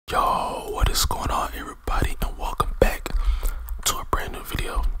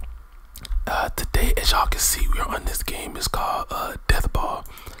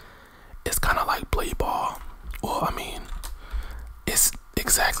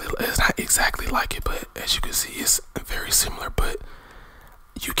not exactly like it, but as you can see, it's very similar. But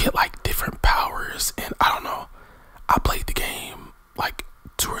you get like different powers, and I don't know. I played the game like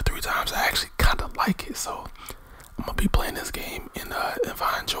 2 or 3 times. I actually kind of like it, so I'm gonna be playing this game, and if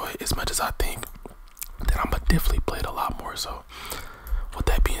I enjoy it as much as I think, then I'm gonna definitely play it a lot more. So with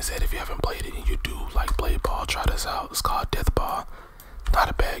that being said, if you haven't played it and you do like Bladeball, try this out. It's called Deathball. Not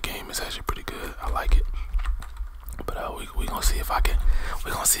a bad game. It's actually pretty good. I like it. But we gonna see if I can.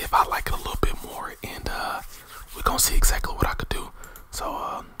 We gonna see if I like it a little bit more, and we gonna see exactly what I could do.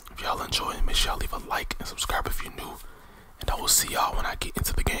 So if y'all enjoy it, make sure y'all leave a like and subscribe if you're new. And I will see y'all when I get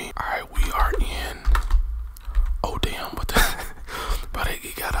into the game. All right, we are in. Oh damn! What the? But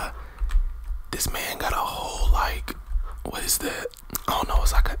he got a. This man got a whole like. What is that? I don't know.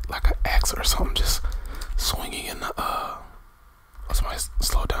 It's like an axe or something, just swinging in the. Somebody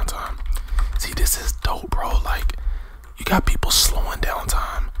slow down time. See, this is dope, bro. Like, you got people slowing down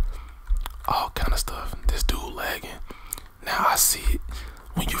time, all kind of stuff. This dude lagging. Now I see it.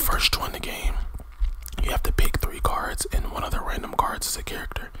 When you first join the game, you have to pick 3 cards, and one of the random cards is a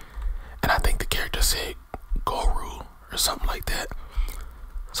character. And I think the character said Goru or something like that.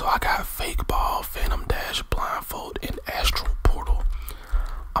 So I got Fake Ball, Phantom Dash, Blindfold, and Astral Portal.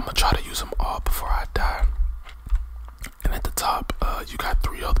 I'm gonna try to use them all before I die. And at the top, you got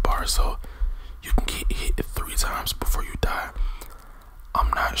 3 health bars, so you can get hit 3 times before you die.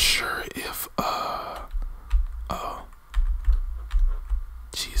 I'm not sure if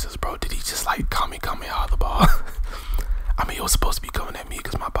Jesus, bro, did he just like Kami out of the ball? I mean, it was supposed to be coming at me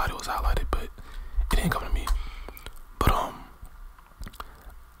because my body was highlighted, but it didn't come to me. But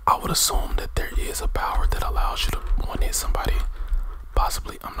I would assume that there is a power that allows you to one-hit somebody.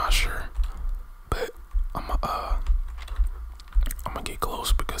 Possibly, I'm not sure, but I'm gonna get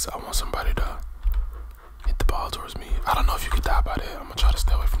close because I want somebody to hit the ball towards me. I don't know if you could die by that. I'm gonna try to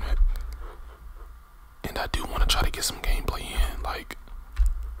stay away from that. And I do want to try to get some gameplay in, like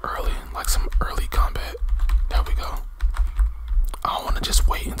early, like some early combat. There we go. I don't want to just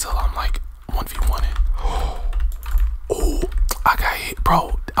wait until I'm like 1v1ing. Oh, I got hit,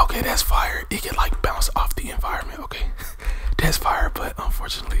 bro. Okay, that's fire. It can like bounce off the environment. Okay, that's fire. But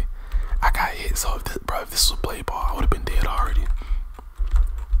unfortunately, I got hit. So if this was Bladeball, I would have been dead already.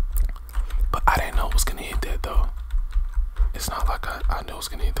 But I didn't know it was gonna hit that though. It's not like I knew it was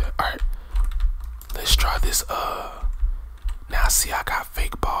gonna hit that. All right, let's try this. Now see, I got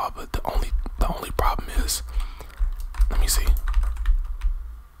Fake Ball, but the only problem is, let me see.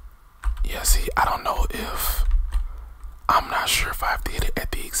 Yeah, see, I don't know if, I'm not sure if I have to hit it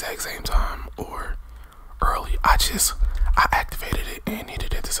at the exact same time or early. I activated it and hit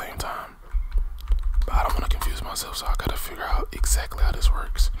it at the same time. But I don't want to confuse myself, so I gotta figure out exactly how this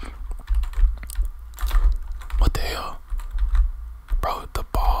works. What the hell? Bro, the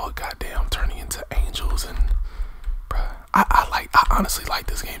ball goddamn turning into angels, and bro, I honestly like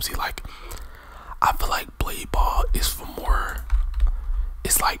this game. See, like, I feel like Bladeball is for more,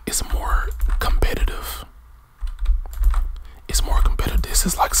 it's more competitive. It's more competitive. This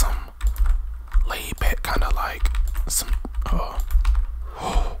is like some laid back kind of like some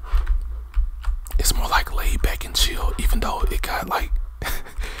it's more like laid back and chill, even though it got like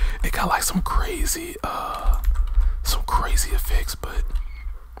it got like some crazy effects, but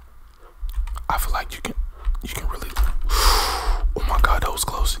I feel like you can really, oh my god, that was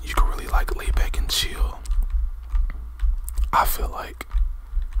close. You can really like lay back and chill. I feel like,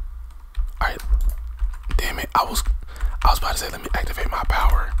 alright, damn it, I was about to say, let me activate my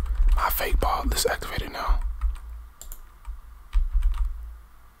power, my Fake Ball. Let's activate it now.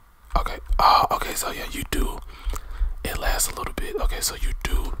 Okay, okay, so yeah, you do, it lasts a little bit. Okay, so you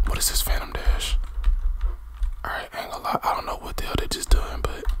do, what is this, Phantom Dash? Alright, I ain't gonna lie, I don't know what the hell they just done,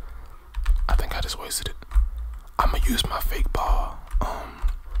 but I think I just wasted it. I'm gonna use my Fake Ball.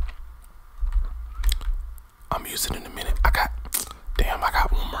 I'm using it in a minute. I got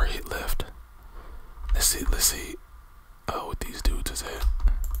one more hit left. Let's see. What these dudes is at.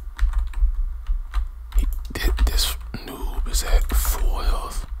 This noob is at full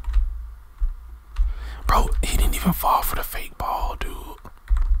health. Bro, he didn't even fall for the Fake Ball, dude.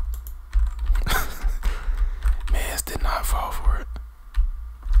 Mans did not fall for it.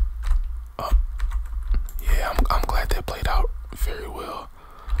 Yeah, I'm glad that played out very well.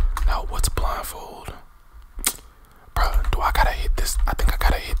 Now, what's Blindfold? Bro, do I gotta hit this? I think I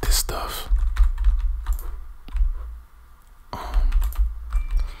gotta hit this stuff.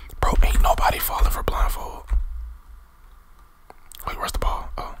 Bro, ain't nobody falling for Blindfold. Wait, where's the ball?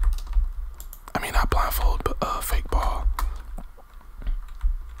 Oh, I mean not Blindfold, but Fake Ball.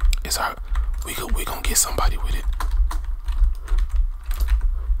 It's our, we gonna get somebody with it.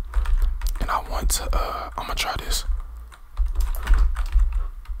 I'm gonna try this.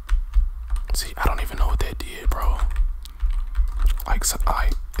 See, I don't even know what that did, bro. Like, so,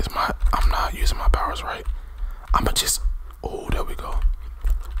 I'm not using my powers right. I'ma just, oh, there we go.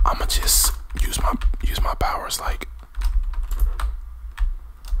 I'ma just use my powers, like.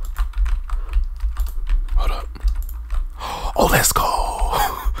 Hold up. Oh, let's go.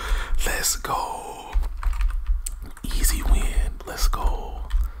 Let's go. Easy win. Let's go.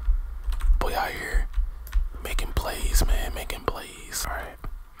 Boy out here making plays, man, making plays. All right.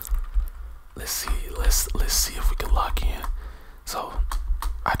 Let's see. Let's see if we can lock in. So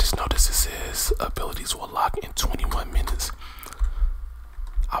I just noticed it says abilities will lock in 21 minutes.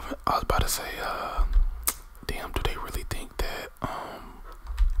 I was about to say, damn, do they really think that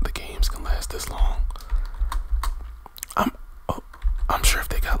the games can last this long? I'm sure if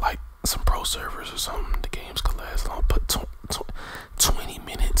they got like some pro servers or something, the games could last long. But 20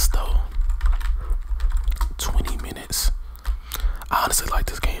 minutes though. 20 minutes. I honestly like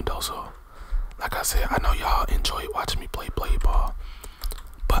this game though, so like I said, I know y'all enjoy watching me play Bladeball,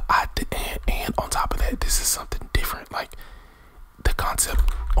 but and on top of that, this is something different. Like the concept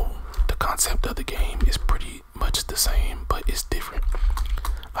of the game is pretty much the same, but it's different.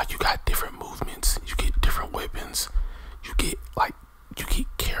 Like you got different movements, you get different weapons, you get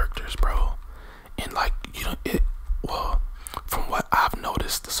characters, bro, and like well, from what I've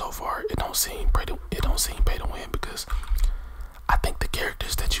noticed so far, it don't seem pay to win, because I think the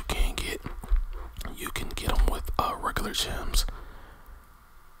characters that you can get, you can get them with regular gems.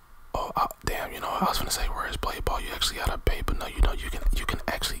 Oh damn, I was gonna say, whereas Bladeball you actually gotta pay, but no, you can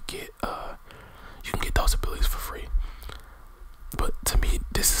actually get you can get those abilities for free. But to me,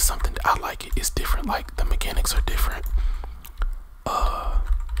 this is something that I like. It's different. Like the mechanics are different.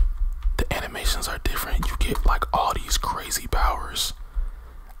 The animations are different. You get like all these crazy powers.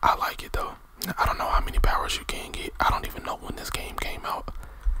 I like it though. I don't know how many powers you can get. I don't even know when this game came out.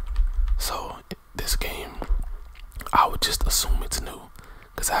 So this game, I would just assume it's new,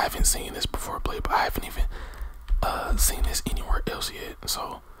 because I haven't seen this before but I haven't even seen this anywhere else yet.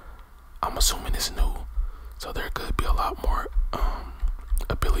 So I'm assuming it's new. So there could be a lot more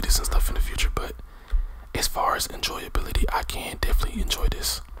abilities and stuff in the future. But as far as enjoyability, I can definitely enjoy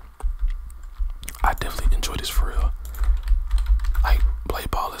this. I definitely enjoy this for real. Like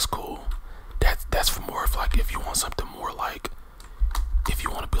Bladeball is cool. That's for more of like, if you want something more like, if you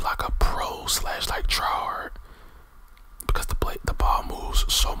want to be like a pro / like try hard, because the ball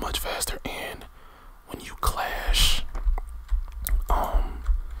moves so much faster, and when you clash,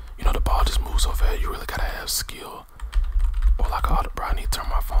 the ball just moves so fast. You really gotta have skill. Or like, bro, I need to turn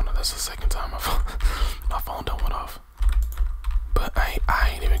my phone on. That's the second time my phone done went off. But I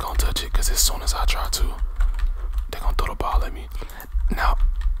ain't even gonna touch it, because as soon as I try to, they gonna throw the ball at me. Now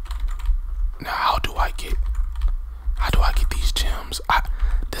how do I get these gems?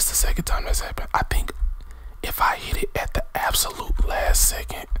 This is the second time that's happened. I think if I hit it at the absolute last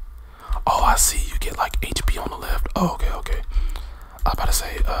second. Oh, I see, you get like HP on the left. Oh, okay. I was about to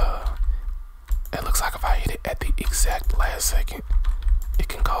say, it looks like if I hit it at the exact last second, it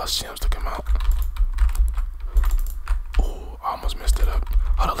can cause gems to come out. Oh, I almost messed it up.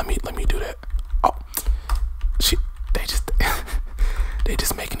 Hold on, let me do that. Oh, shit, they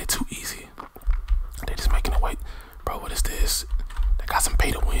just making it too easy. They just making it, wait, bro, what is this? They got some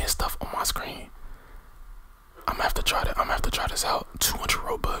pay to win stuff on my screen. I'm gonna have to try that. I'm gonna have to try this out. 200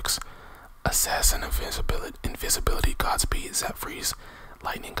 Robux. Assassin invisibility, Godspeed, Zap Freeze,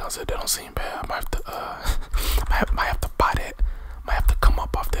 Lightning Concept. That don't seem bad. I might have to might have to buy that. Might have to come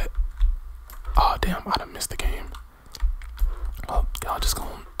up off that. Oh damn, I done missed the game. Oh, y'all just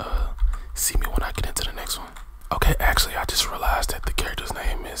gonna see me when I get into the next one. Okay, actually I just realized that the character's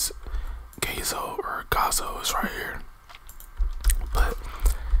name is Gazo, or Gazo is right here. But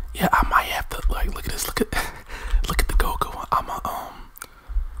yeah, I might have to like look at this. Look at the Goku one.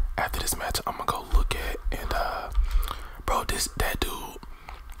 After this match, I'm gonna go look at, and bro, that dude,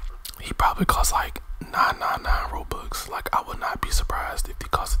 he probably costs like 999 Robux. Like, I would not be surprised if he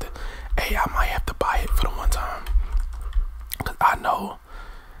costed that. Hey, I might have to buy it for the one time, cause I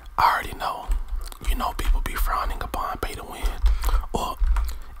already know, people be frowning upon pay to win. Well,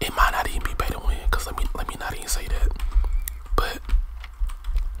 it might not even be pay to win, cause let me not even say that. But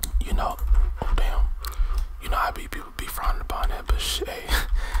oh damn. I people be frowning upon that, but shit,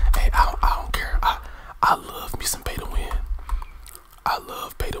 hey, I don't care. I love me some pay to win. I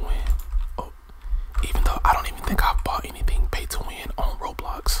love pay to win. Oh, even though I don't even think I've bought anything pay to win on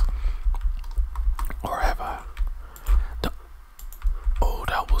Roblox, or have I? Oh,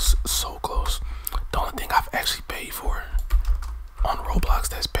 that was so close. The only thing I've actually paid for on Roblox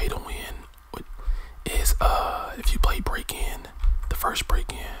that's pay to win if you play break-in, the first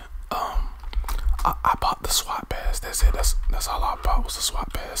break-in, I bought the SWAT pass. That's it. That's all I bought was the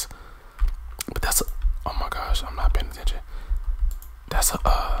SWAT pass. But that's a, oh my gosh, I'm not paying attention. That's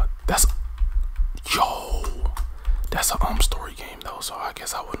a story game though, so I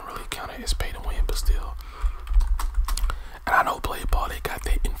guess I wouldn't really count it as pay to win, but still. And I know Bladeball, they got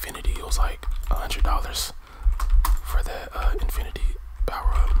that infinity. It was like $100 for that infinity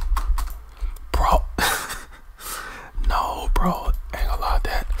power up, bro. No, bro, ain't gonna lie.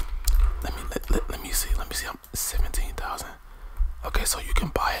 That let me see. I'm 17,000. Okay, so you can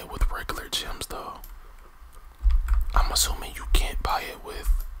buy it with regular gems though. I'm assuming you can't buy it with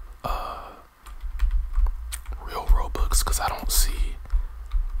real Robux, because I don't see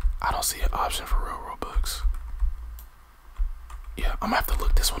an option for real Robux. Yeah, I'm gonna have to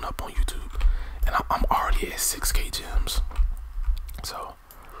look this one up on YouTube, and I'm already at 6K gems, so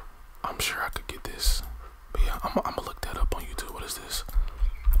I'm sure I could get this. But yeah, I'm gonna look that up on YouTube. What is this?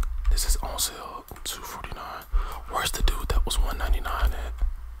 This is on sale, $249. Where's the dude that was $199 at?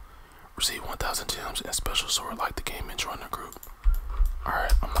 Receive 1,000 gems and special sword, like the game and join the group.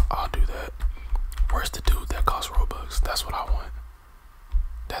 Alright, I'll do that. Where's the dude that costs Robux? That's what I want.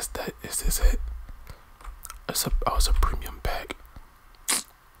 Is this it? It's a premium pack.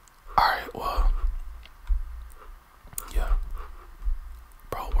 Alright, well, yeah.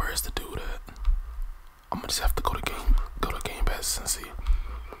 Bro, where's the dude at? I'm gonna just have to go to Game Pass and see.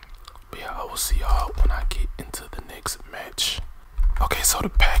 But yeah, I will see y'all when I get into the next match. Okay, so the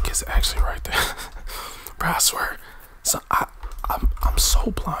pack is actually right there. Bro, I swear. So I'm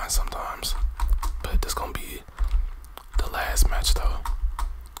so blind sometimes. But this gonna be the last match though.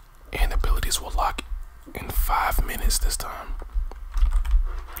 And abilities will lock in 5 minutes this time.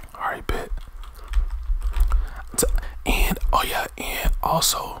 Alright, bet. And oh yeah, and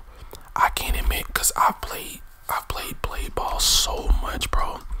also I can't admit, because I've played Bladeball so much,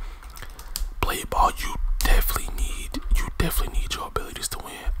 bro. Bladeball, you definitely need your abilities to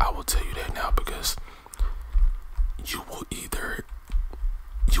win. I will tell you that now, because you will either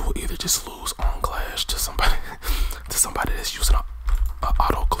just lose on Clash to somebody that's using an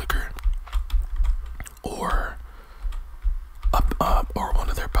auto clicker, or one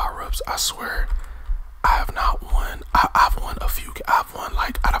of their power ups. I swear, I have not won. I've won a few. I've won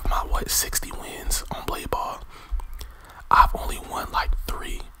like out of my 60 wins on Bladeball, I've only won like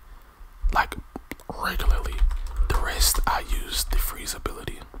 3, like regularly. The rest I use the freeze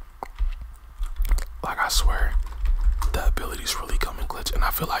ability. Like, I swear, the abilities really come in clutch. And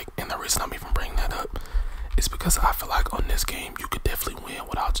I feel like, and the reason I'm even bringing that up is because I feel like on this game you could definitely win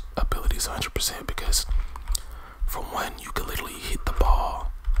without abilities 100%, because for one, you could literally hit the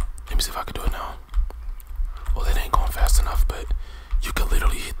ball. Let me see if I can do it now. Well, it ain't going fast enough, but you could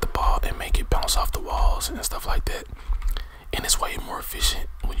literally hit the ball and make it bounce off the walls and stuff like that. And it's way more efficient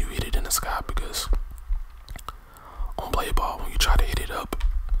when you hit it in the sky, because on Bladeball, when you try to hit it up,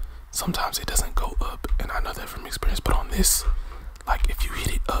 sometimes it doesn't go up, and I know that from experience. But on this, like, if you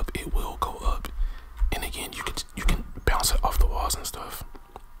hit it up, it will go up, and again, you can bounce it off the walls and stuff.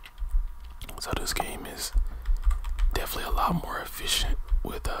 So this game is definitely a lot more efficient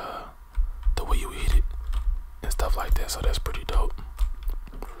with the way you hit it and stuff like that. So that's pretty dope.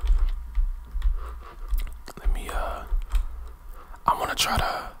 Let me I wanna try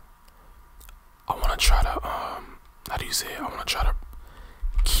to how do you say it? I wanna try to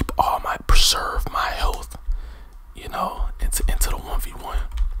preserve my health, you know, into the 1v1.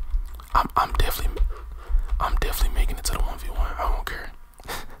 I'm definitely making it to the 1v1. I don't care.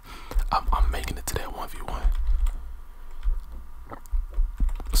 I'm making it to that 1v1.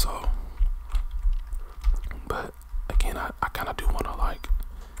 So, but again, I kind of do want to like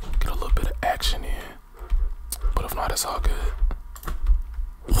get a little bit of action in, but if not, it's all good.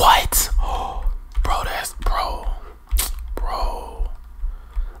 What? Oh, bro, bro.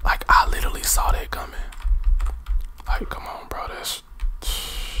 Like, I literally saw that coming. Like, come on, bro.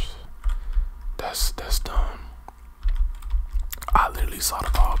 That's dumb. I literally saw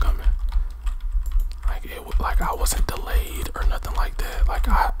the ball coming. Like I wasn't delayed or nothing like that. Like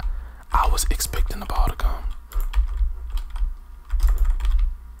I was expecting the ball to come.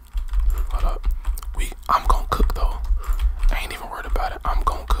 Hold up. I'm gonna cook though. I ain't even worried about it. I'm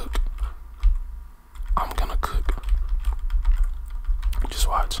gonna cook. I'm gonna cook. Just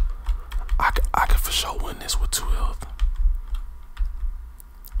watch. I could for sure win this with 2 health.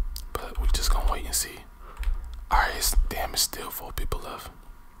 But we just gonna wait and see. Alright, it's still 4 people left.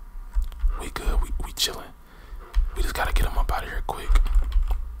 We good, we chilling. We just gotta get them up out of here quick.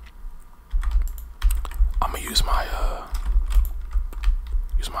 I'ma use my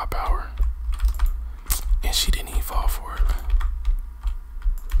power. And she didn't even fall for it.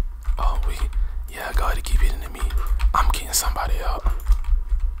 Oh, yeah, go ahead and keep hitting at me. I'm getting somebody out.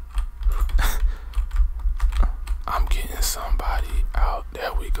 I'm getting somebody out.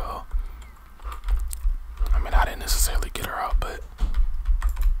 There we go. I mean, I didn't necessarily get her out, but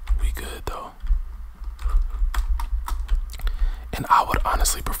we good though. And I would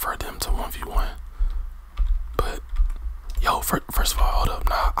honestly prefer them to 1v1. But, yo, first of all, hold up.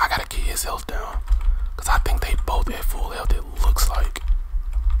 Nah, I gotta get his health down. Because I think they both at full health, it looks like.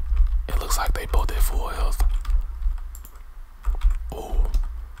 It looks like they both at full health. Oh,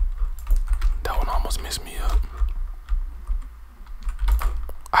 that one almost messed me up.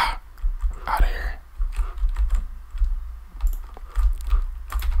 Ah, out of here.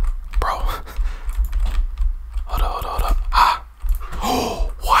 Bro. Hold up. Ah.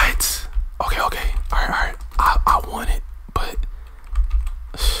 Oh, what? Okay. Alright. I won it, but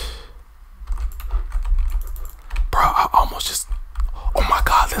bro, I almost just, oh my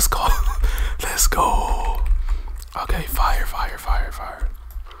god, let's go. Let's go. Okay, fire.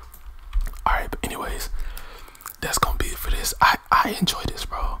 Alright, but anyways, that's gonna be it for this. I enjoy this,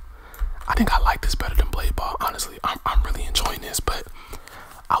 bro. I think I like this better than Bladeball. Honestly, I'm really enjoying this, but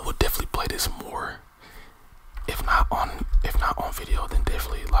I would definitely play this more. If